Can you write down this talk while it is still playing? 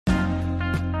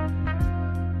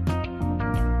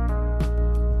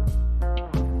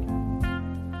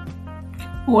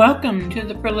Welcome to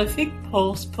the Prolific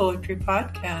Pulse Poetry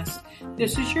Podcast.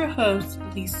 This is your host,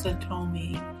 Lisa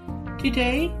Tomei.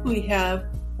 Today we have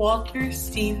Walter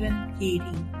Stephen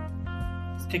Keating.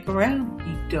 Stick around,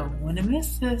 you don't want to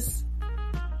miss this.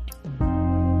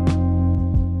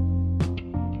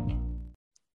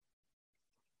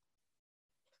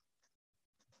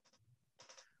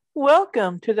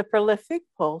 Welcome to the Prolific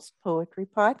Pulse Poetry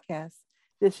Podcast.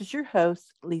 This is your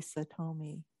host, Lisa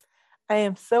Tomei. I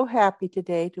am so happy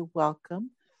today to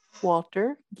welcome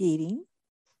Walter Keating,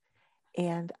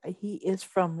 and he is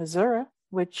from Missouri,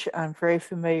 which I'm very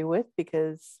familiar with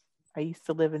because I used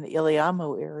to live in the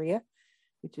Iliamo area,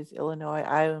 which is Illinois,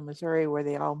 Iowa, and Missouri, where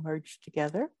they all merged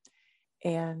together.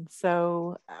 And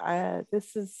so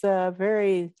this is a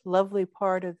very lovely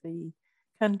part of the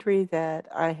country that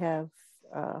I have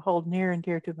hold near and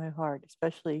dear to my heart,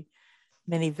 especially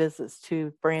many visits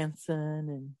to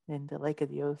Branson and the Lake of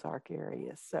the Ozark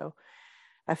area. So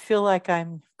I feel like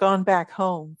I'm gone back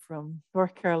home from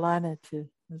North Carolina to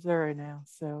Missouri now.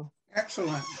 So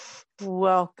excellent.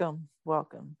 Welcome.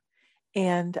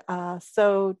 And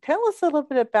so tell us a little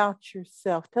bit about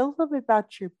yourself. Tell us a little bit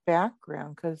about your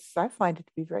background, because I find it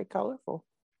to be very colorful.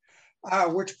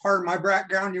 Which part of my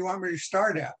background do you want me to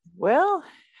start at? Well,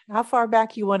 how far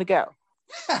back you want to go?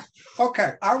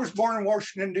 Okay, I was born in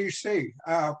Washington, D.C.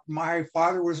 My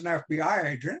father was an FBI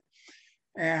agent,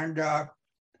 and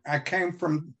I came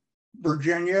from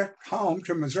Virginia home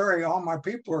to Missouri. All my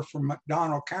people are from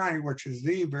McDonald County, which is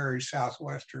the very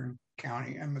southwestern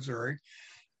county in Missouri.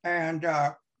 And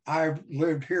I've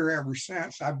lived here ever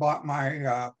since. I bought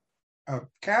my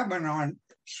cabin on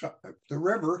the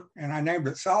river, and I named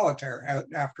it Solitaire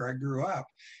after I grew up,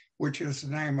 which is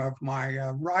the name of my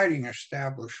writing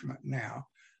establishment now.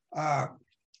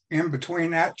 In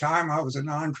between that time, I was a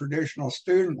non-traditional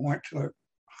student, went to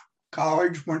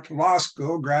college, went to law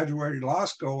school, graduated law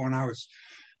school when I was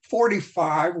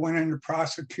 45, went into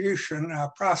prosecution,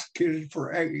 prosecuted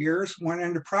for 8 years, went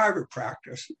into private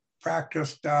practice,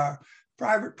 practiced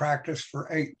private practice for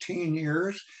 18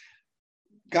 years,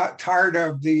 got tired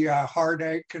of the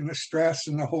heartache and the stress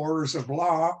and the horrors of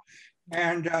law,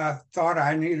 and thought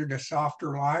I needed a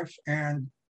softer life and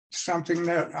something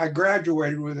that I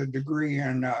graduated with a degree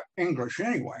in English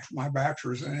anyway, my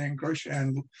bachelor's in English,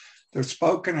 and the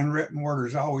spoken and written word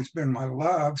has always been my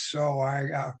love. So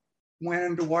I went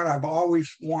into what I've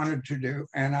always wanted to do,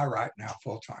 and I write now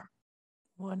full time.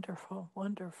 Wonderful.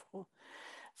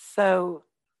 So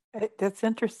that's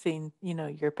interesting,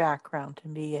 your background to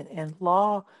me, and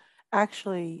law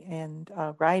actually and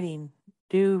writing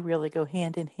do really go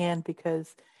hand in hand,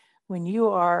 because when you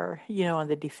are, on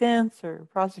the defense or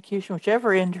prosecution,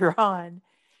 whichever end you're on,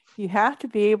 you have to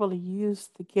be able to use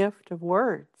the gift of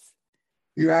words.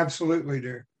 You absolutely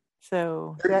do.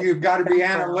 So you've got to be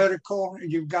analytical,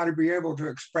 and you've got to be able to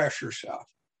express yourself.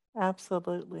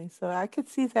 Absolutely. So I could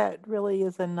see that really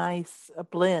is a nice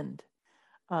blend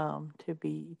to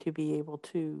be able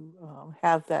to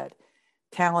have that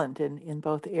talent in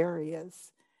both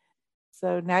areas.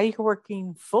 So now you're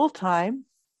working full time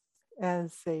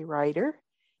as a writer.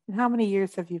 And how many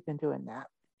years have you been doing that?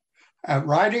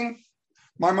 Writing,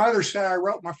 my mother said I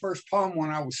wrote my first poem when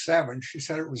I was 7. She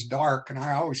said it was dark, and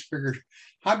I always figured,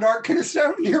 how dark can a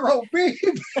 7-year-old be?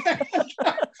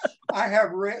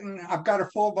 I've got a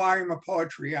full volume of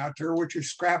poetry out there, which is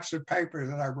scraps of paper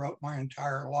that I wrote my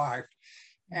entire life.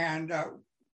 And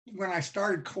when I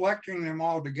started collecting them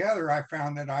all together, I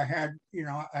found that I had,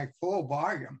 a full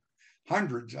volume,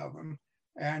 hundreds of them.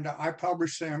 And I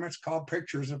published them. It's called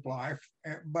Pictures of Life.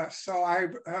 But so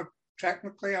I've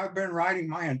been writing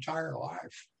my entire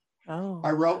life. Oh.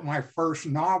 I wrote my first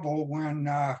novel when,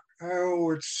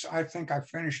 I think I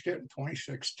finished it in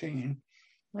 2016.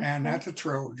 Okay. And that's a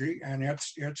trilogy, and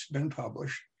it's been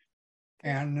published.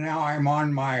 And now I'm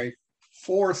on my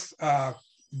 4th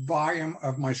volume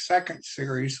of my 2nd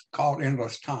series called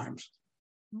Endless Times.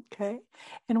 Okay.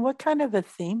 And what kind of a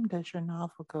theme does your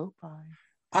novel go by?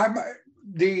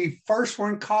 The first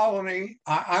one, Colony.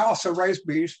 I also raise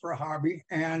bees for a hobby,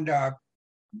 and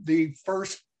the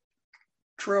first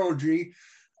trilogy,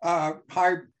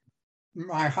 my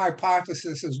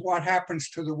hypothesis is what happens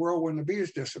to the world when the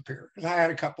bees disappear. Because I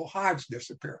had a couple hives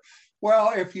disappear.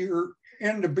 Well, if you're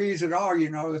into bees at all, you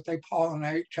know that they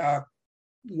pollinate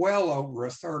well over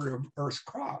a third of Earth's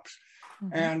crops,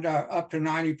 mm-hmm. and up to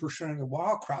 90% of the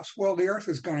wild crops. Well, the Earth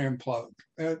is going to implode.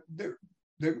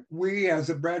 We as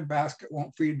a breadbasket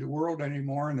won't feed the world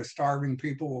anymore, and the starving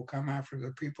people will come after the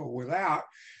people without.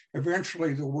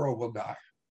 Eventually the world will die.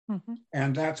 Mm-hmm.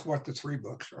 And that's what the 3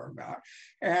 books are about.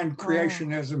 And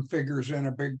creationism figures in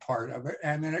a big part of it.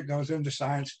 And then it goes into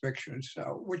science fiction.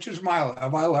 So, which is my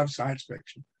love. I love science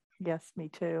fiction. Yes, me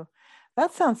too.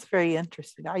 That sounds very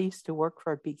interesting. I used to work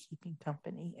for a beekeeping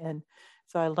company, and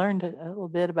so I learned a little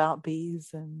bit about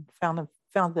bees and found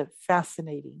it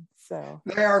fascinating. So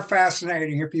They are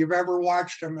fascinating. If you've ever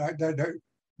watched them, the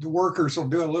workers will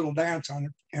do a little dance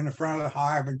in the front of the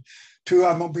hive, and 2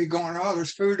 of them will be going, oh,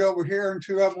 there's food over here, and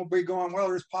 2 of them will be going, well,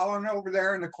 there's pollen over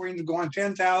there, and the queen's going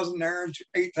 10,000 there and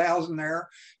 8,000 there,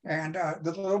 and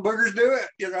the little boogers do it.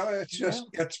 It's just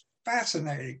it's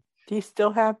fascinating. Do you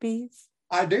still have bees?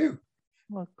 I do.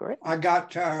 Well, great. I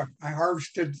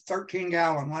harvested 13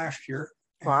 gallon last year.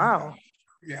 Wow.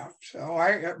 Yeah. So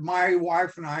my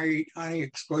wife and I eat honey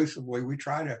exclusively. We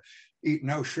try to eat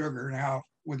no sugar now.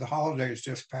 With the holidays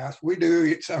just passed, we do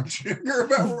eat some sugar,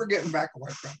 but we're getting back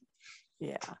away from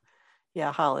it.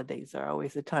 Yeah. Holidays are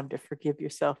always a time to forgive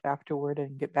yourself afterward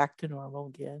and get back to normal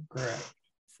again. Correct.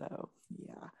 So,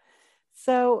 yeah.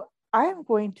 So I am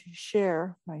going to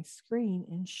share my screen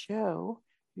and show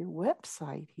your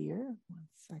website here. 1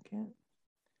 second.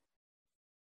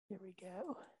 Here we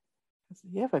go.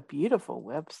 You have a beautiful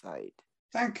website.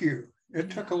 Thank you. It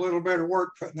took a little bit of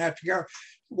work putting that together.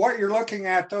 What you're looking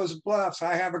at, those bluffs,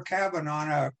 I have a cabin on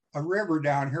a river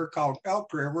down here called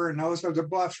Elk River, and those are the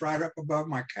bluffs right up above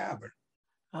my cabin.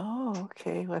 Oh,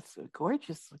 okay. Well, that's a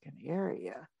gorgeous looking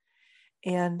area.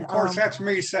 And of course, that's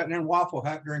me sitting in Waffle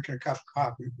Hut drinking a cup of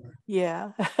coffee.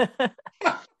 Yeah.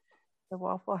 The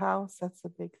Waffle House, that's a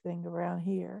big thing around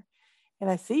here. And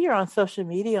I see you're on social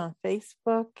media on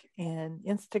Facebook and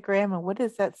Instagram. And what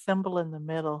is that symbol in the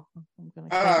middle? I'm going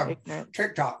to claim ignorance.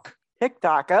 TikTok.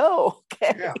 TikTok. Oh,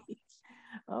 okay. Yeah.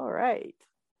 All right.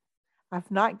 I've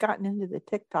not gotten into the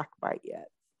TikTok bite yet.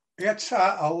 It's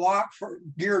a lot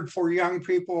geared for young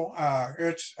people.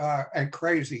 It's a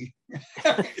crazy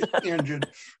engine.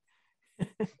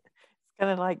 It's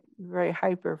kind of like a very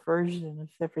hyper version of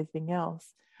everything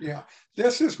else. Yeah.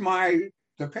 This is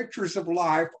the pictures of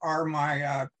life are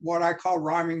my, what I call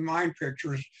rhyming mind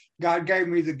pictures. God gave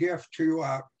me the gift to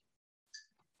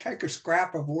take a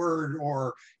scrap of word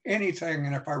or anything,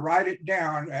 and if I write it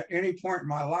down at any point in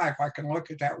my life, I can look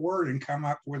at that word and come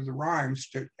up with the rhymes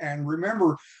and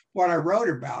remember what I wrote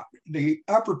about. The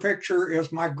upper picture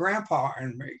is my grandpa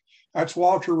and me. That's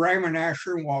Walter Raymond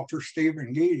Asher and Walter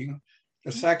Stephen Geating.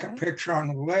 The second picture on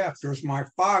the left is my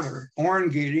father, Orrin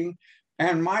Geating,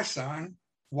 and my son,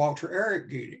 Walter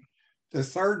Eric Geating. The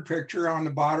third picture on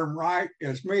the bottom right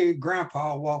is me,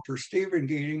 Grandpa Walter Stephen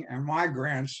Geating, and my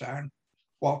grandson,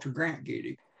 Walter Grant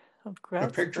Geating. Oh, the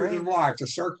pictures of life, the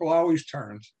circle always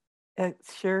turns. It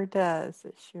sure does.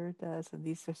 It sure does. And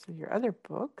these are some of your other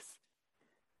books.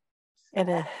 And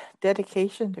a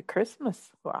dedication to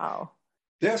Christmas. Wow.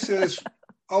 This is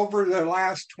over the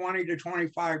last 20 to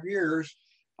 25 years,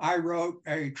 I wrote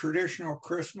a traditional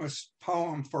Christmas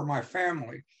poem for my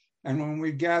family. And when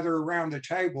we gather around the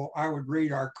table, I would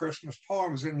read our Christmas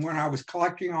poems. And when I was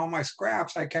collecting all my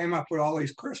scraps, I came up with all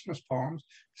these Christmas poems.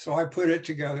 So I put it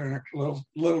together in a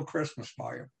little Christmas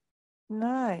volume.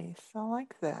 Nice. I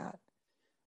like that.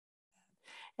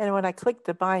 And when I click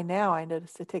to buy now, I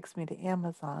notice it takes me to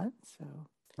Amazon. So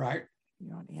right.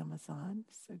 You're on Amazon.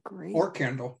 So great. Or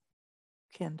Kindle.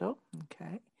 Kindle.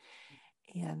 Okay.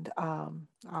 And I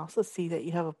also see that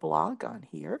you have a blog on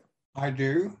here. I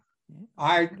do.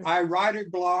 I write a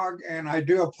blog and I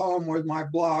do a poem with my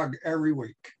blog every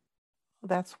week. Well,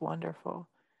 that's wonderful.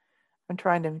 I'm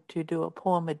trying to do a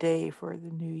poem a day for the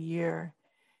new year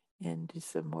and do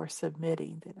some more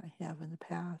submitting than I have in the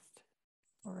past.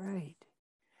 All right.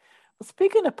 Well,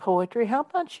 speaking of poetry, how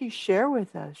about you share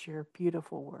with us your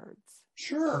beautiful words?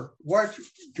 Sure. What do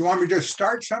you want me to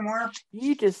start somewhere?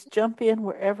 You just jump in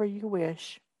wherever you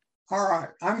wish. All right.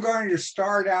 I'm going to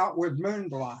start out with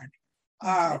Moonblind.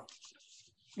 A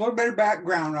little bit of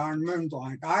background on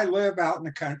Moonblind. I live out in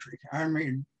the country. I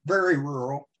mean, very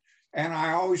rural. And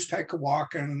I always take a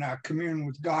walk and commune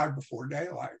with God before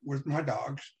daylight with my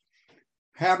dogs.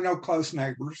 Have no close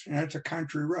neighbors, and it's a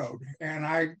country road. And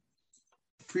I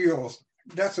feel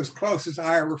that's as close as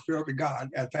I ever feel to God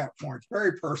at that point. It's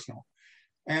very personal.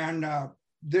 And I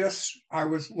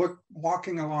was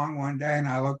walking along one day, and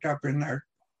I looked up in there,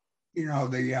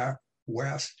 the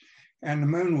west, and the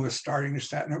moon was starting to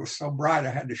set, and it was so bright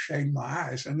I had to shade my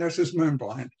eyes. And this is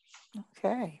Moonblind.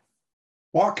 Okay.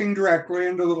 Walking directly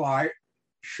into the light,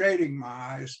 shading my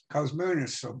eyes because moon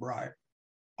is so bright.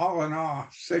 All in all,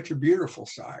 such a beautiful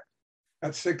sight.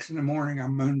 At 6 a.m,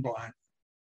 I'm moonblind.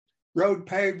 Road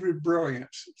paved with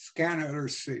brilliance, scan it or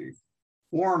see.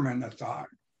 Warm in the thought,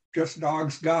 just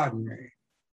dogs, God and me.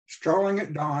 strolling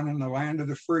at dawn in the land of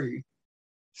the free,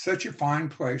 such a fine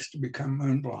place to become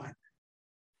moonblind.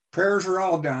 Prayers are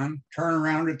all done, turn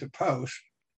around at the post.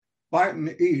 Light in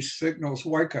the east signals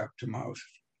wake up to most.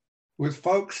 With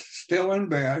folks still in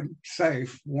bed,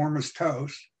 safe, warm as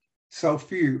toast, so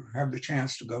few have the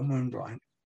chance to go moonblind.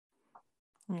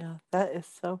 Yeah, that is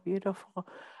so beautiful.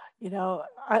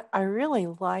 I really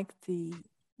like the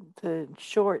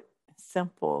short,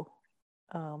 simple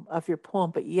of your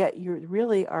poem, but yet you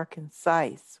really are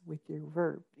concise with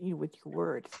your with your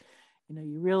words.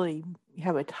 You really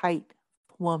have a tight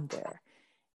poem there,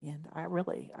 and I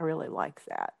really like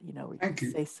that. We can Thank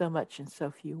you. say so much in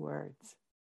so few words.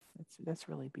 That's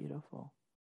really beautiful.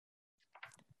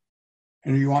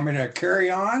 And you want me to carry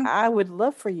on? I would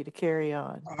love for you to carry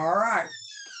on. All right.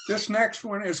 This next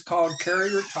one is called Carry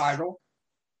Your Title.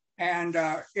 And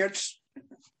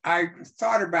I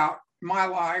thought about my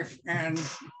life and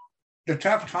the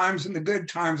tough times and the good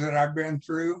times that I've been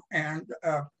through. And,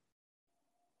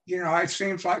 it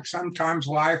seems like sometimes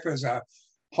life is a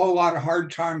whole lot of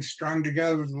hard times strung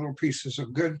together with little pieces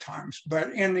of good times.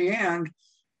 But in the end,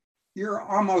 you're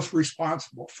almost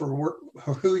responsible for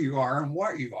who you are and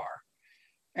what you are.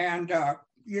 And,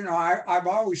 I've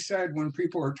always said when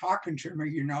people are talking to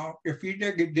me, if you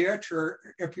dig a ditch or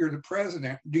if you're the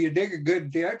president, do you dig a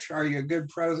good ditch? Are you a good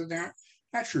president?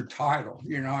 That's your title.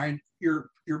 And you're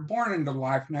born into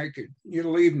life naked. You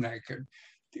leave naked.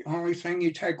 The only thing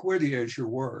you take with you is your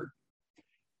word.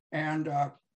 And,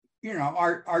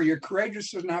 are you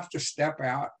courageous enough to step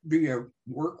out? Do you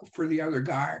work for the other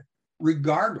guy?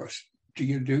 Regardless, do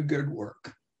you do good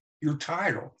work? Your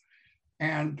title.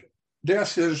 And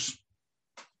this is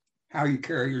how you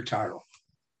carry your title.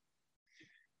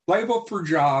 Labeled for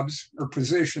jobs or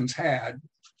positions had,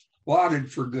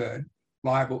 lauded for good,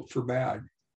 libeled for bad,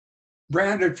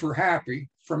 branded for happy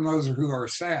from those who are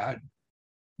sad.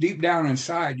 Deep down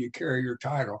inside, you carry your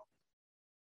title.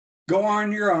 Go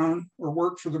on your own or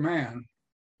work for the man.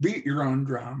 Beat your own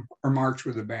drum or march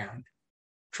with a band.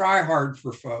 Try hard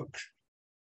for folks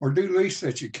or do least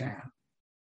that you can.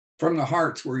 From the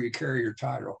hearts where you carry your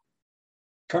title.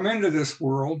 Come into this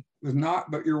world with naught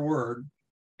but your word,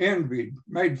 envied,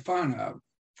 made fun of,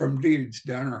 from deeds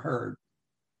done or heard.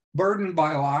 Burdened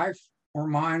by life or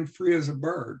mind free as a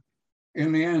bird.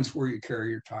 In the end's where you carry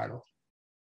your title.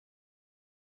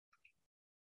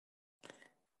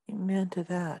 Amen to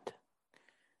that.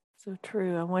 So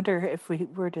true. I wonder if we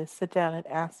were to sit down and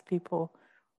ask people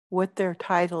what their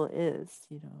title is,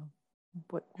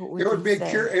 what would it would you be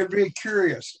say? It would be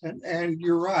curious, and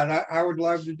you're right. I would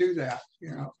love to do that.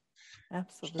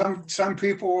 Absolutely. Some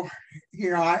people,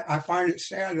 I find it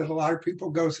sad that a lot of people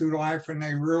go through life and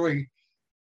they really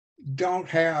don't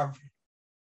have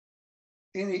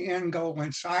any end goal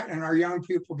in sight. And our young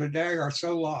people today are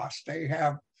so lost.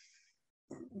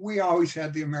 We always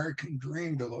had the American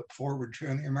dream to look forward to,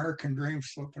 and the American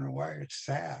dream's slipping away. It's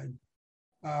sad.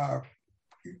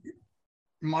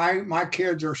 My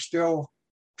kids are still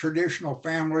traditional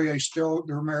family.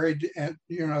 They're married, and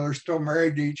they're still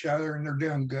married to each other, and they're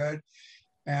doing good.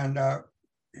 And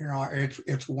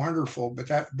it's wonderful. But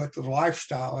the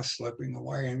lifestyle is slipping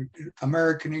away, and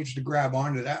America needs to grab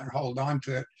onto that and hold on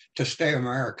to it to stay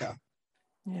America.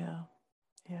 Yeah,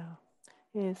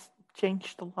 it's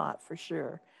changed a lot for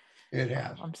sure. It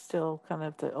has. I'm still kind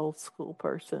of the old school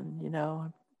person,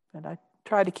 and I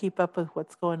try to keep up with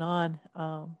what's going on.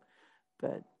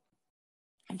 But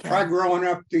try growing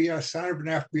up the son of an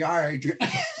FBI agent.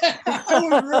 I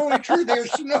was really true.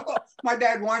 My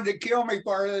dad wanted to kill me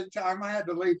part of the time. I had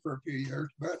to leave for a few years,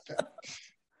 but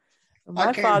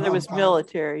my father was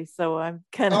military, so I'm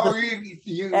kind of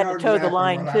you had to toe the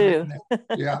line too.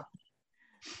 Yeah.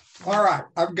 All right,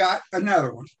 I've got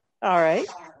another one. All right.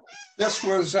 This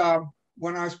was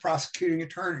when I was prosecuting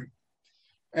attorney.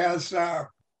 As a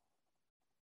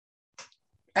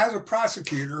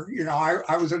prosecutor,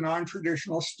 I was a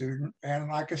non-traditional student. And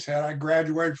like I said, I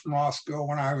graduated from law school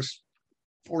when I was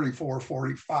 44,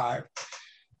 45.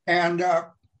 And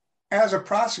as a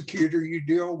prosecutor, you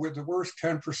deal with the worst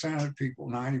 10% of people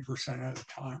 90% of the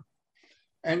time.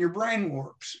 And your brain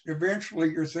warps.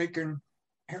 Eventually, you're thinking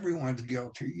everyone's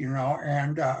guilty,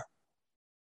 and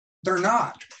they're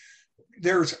not.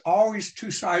 There's always two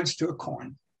sides to a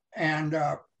coin. And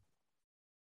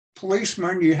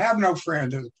policemen, you have no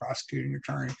friend as a prosecuting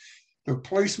attorney. The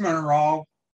policemen are all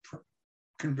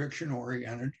conviction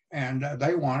oriented, and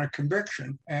they want a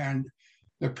conviction. And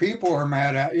the people are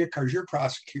mad at you because you're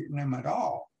prosecuting them at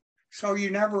all. So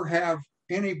you never have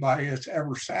anybody that's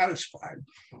ever satisfied.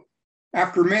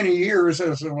 After many years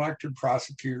as an elected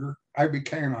prosecutor, I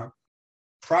became a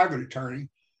private attorney.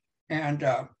 And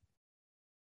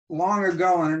long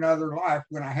ago in another life,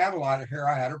 when I had a lot of hair,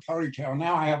 I had a ponytail.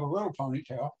 Now I have a little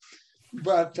ponytail.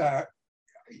 But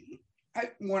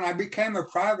when I became a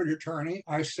private attorney,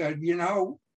 I said, you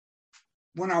know,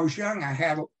 when I was young, I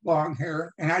had long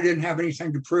hair and I didn't have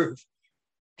anything to prove,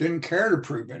 didn't care to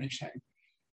prove anything.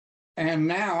 And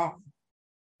now,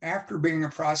 after being a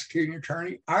prosecuting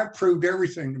attorney, I've proved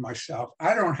everything to myself.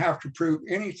 I don't have to prove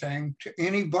anything to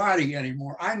anybody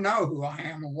anymore. I know who I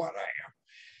am and what I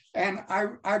am.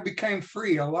 And I became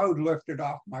free, a load lifted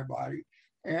off my body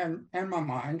and my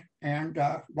mind, and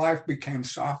life became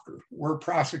softer, where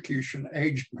prosecution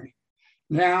aged me.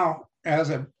 Now, as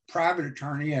a private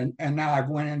attorney, and now I've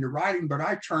went into writing, but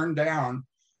I turned down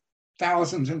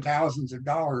thousands and thousands of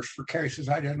dollars for cases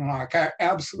I didn't like.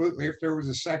 Absolutely, if there was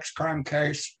a sex crime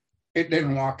case, it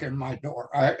didn't walk in my door.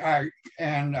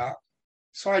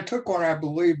 So I took what I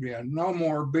believed in, no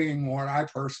more being what I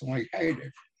personally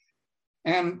hated.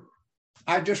 And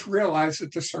I just realized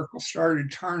that the circle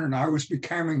started turning. I was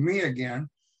becoming me again.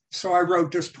 So I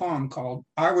wrote this poem called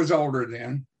I Was Older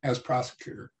Then as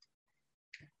Prosecutor.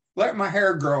 Let my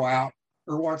hair grow out,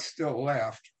 or what's still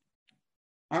left.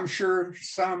 I'm sure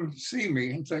some see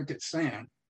me and think it's sin,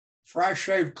 for I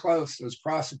shaved close as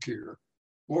prosecutor.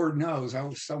 Lord knows I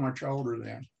was so much older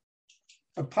then.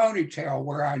 A ponytail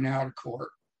wear I now to court.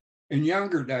 In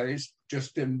younger days,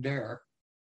 just didn't dare.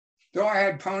 Though I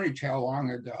had ponytail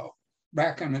long ago,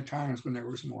 back in the times when there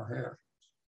was more hair.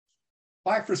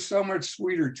 Life was so much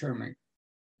sweeter to me.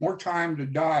 More time to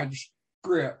dodge,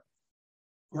 grip,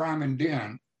 grime and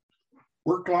din.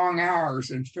 Work long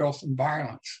hours in filth and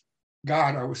violence.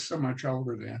 God, I was so much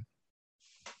older then.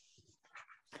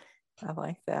 I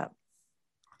like that.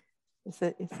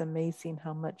 It's amazing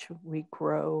how much we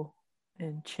grow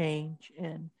and change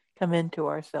and come into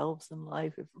ourselves in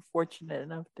life if we're fortunate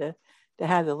enough to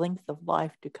have the length of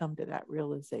life to come to that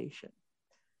realization.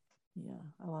 Yeah,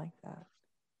 I like that.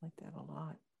 I like that a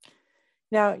lot.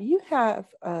 Now, you have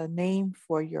a name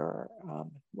for your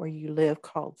where you live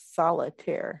called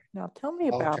Solitaire. Now, tell me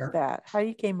about that. How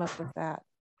you came up with that?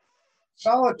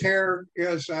 Solitaire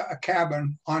is a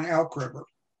cabin on Elk River,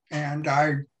 and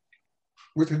I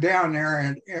was down there,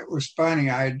 and it was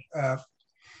funny. I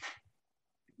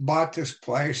bought this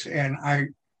place, and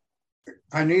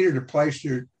I needed a place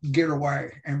to get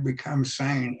away and become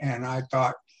sane. And I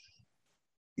thought,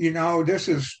 you know,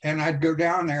 and I'd go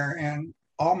down there, and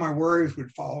all my worries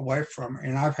would fall away from me.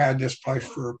 And I've had this place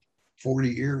for 40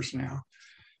 years now,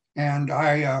 and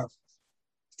I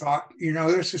thought, you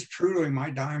know, this is truly my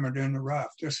diamond in the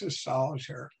rough. This is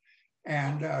Solitaire.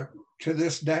 And to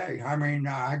this day, I mean,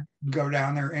 I go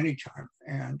down there anytime,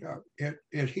 and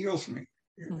it heals me.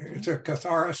 Mm-hmm. It's a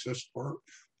catharsis for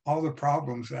all the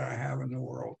problems that I have in the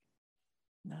world.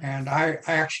 Nice. And I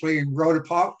actually wrote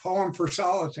a poem for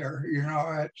Solitaire, you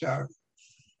know,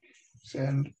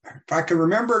 and if I can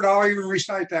remember it, I'll even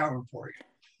recite that one for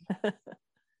you.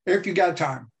 If you got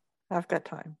time. I've got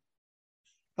time.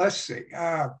 Let's see.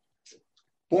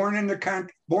 Born in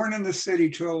the city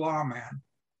to a lawman,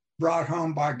 brought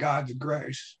home by God's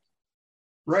grace,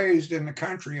 raised in the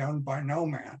country owned by no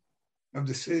man, of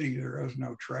the city there is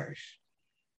no trace.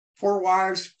 4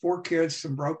 wives, 4 kids,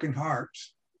 some broken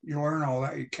hearts, you learn all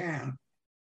that you can.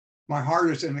 My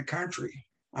heart is in the country,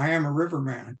 I am a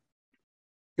riverman.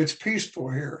 It's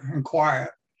peaceful here and quiet,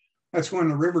 that's when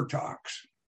the river talks.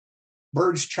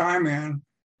 Birds chime in,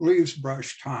 leaves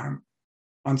brush time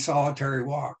on solitary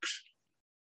walks.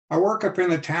 I work up in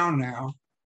the town now,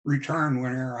 return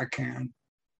whenever I can.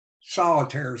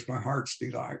 Solitaire is my heart's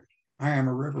delight. I am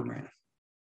a riverman.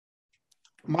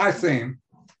 My theme.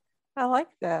 I like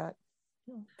that.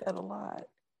 I like that a lot.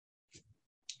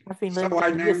 I've been living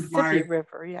in the Mississippi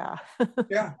River, yeah.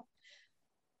 Yeah.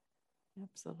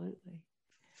 Absolutely.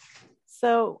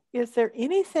 So is there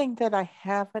anything that I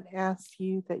haven't asked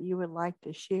you that you would like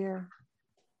to share?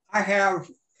 I have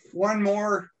one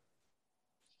more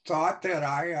thought that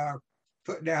I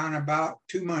put down about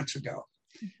 2 months ago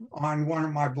on one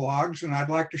of my blogs, and I'd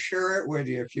like to share it with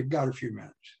you if you've got a few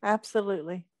minutes.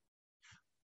 Absolutely.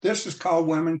 This is called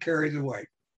Women Carry the Weight.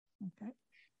 Okay.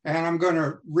 And I'm going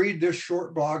to read this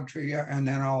short blog to you, and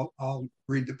then I'll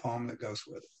read the poem that goes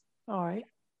with it. All right.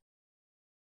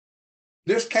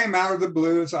 This came out of the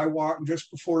blue as I walked just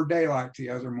before daylight the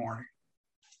other morning.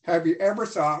 Have you ever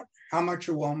thought how much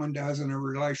a woman does in a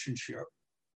relationship?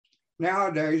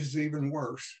 Nowadays, it's even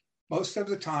worse. Most of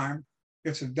the time,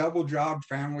 it's a double job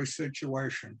family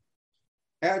situation.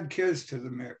 Add kids to the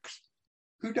mix.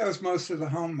 Who does most of the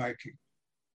homemaking?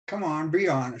 Come on, be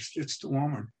honest, it's the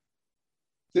woman.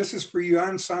 This is for you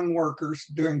unsung workers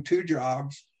doing 2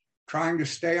 jobs, trying to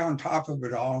stay on top of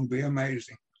it all and be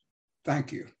amazing.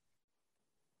 Thank you.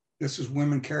 This is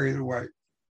Women Carry the Weight.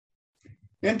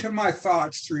 Into my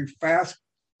thoughts through fast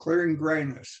clearing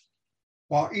grayness,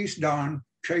 while east dawn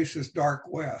chases dark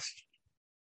west,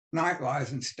 night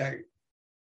lies in state.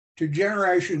 To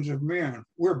generations of men,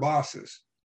 we're bosses.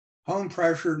 Home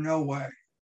pressure, no way.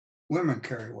 Women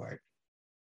carry weight.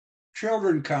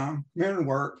 Children come, men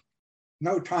work,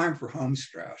 no time for home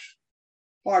stress.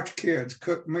 Watch kids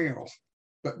cook meals,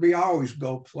 but be always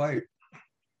gold plate.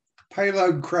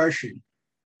 Payload crushing,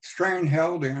 strain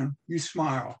held in, you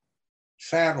smile.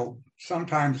 Saddled,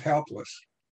 sometimes helpless,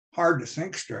 hard to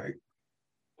think straight.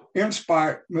 In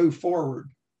spite, move forward,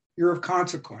 you're of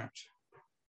consequence.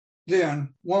 Then,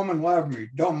 woman love me,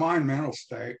 don't mind mental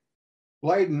state.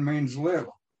 Laden means live,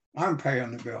 I'm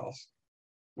paying the bills.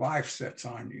 Life sits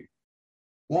on you.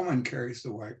 Woman carries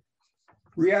the weight.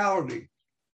 Reality,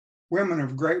 women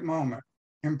of great moment,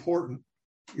 important.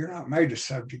 You're not made to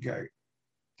subjugate.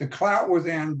 The clout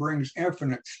within brings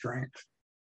infinite strength.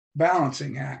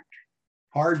 Balancing act,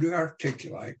 hard to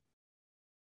articulate.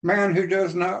 Man who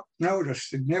does not notice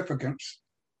significance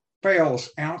fails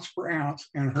ounce for ounce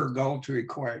in her goal to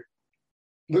equate.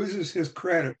 Loses his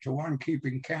credit to one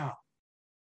keeping count.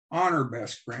 Honor,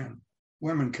 best friend.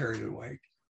 Women carry the weight.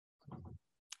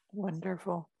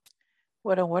 Wonderful.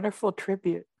 What a wonderful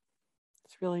tribute.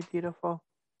 It's really beautiful.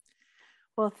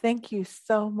 Well, thank you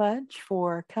so much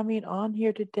for coming on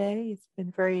here today. It's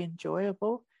been very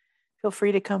enjoyable. Feel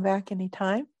free to come back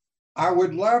anytime. I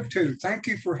would love to. Thank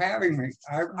you for having me.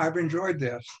 I've enjoyed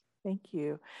this. Thank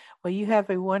you. Well, you have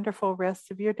a wonderful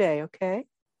rest of your day, okay?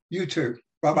 You too.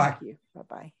 Bye-bye. Thank you.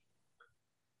 Bye-bye.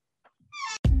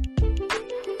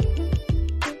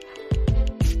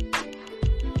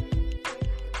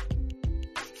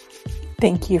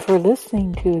 Thank you for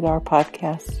listening to our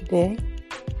podcast today.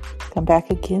 Come back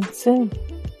again soon.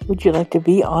 Would you like to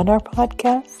be on our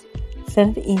podcast?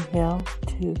 Send an email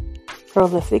to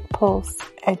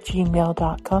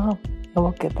prolificpulse@gmail.com and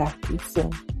we'll get back to you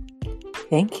soon.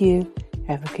 Thank you.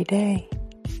 Have a good day.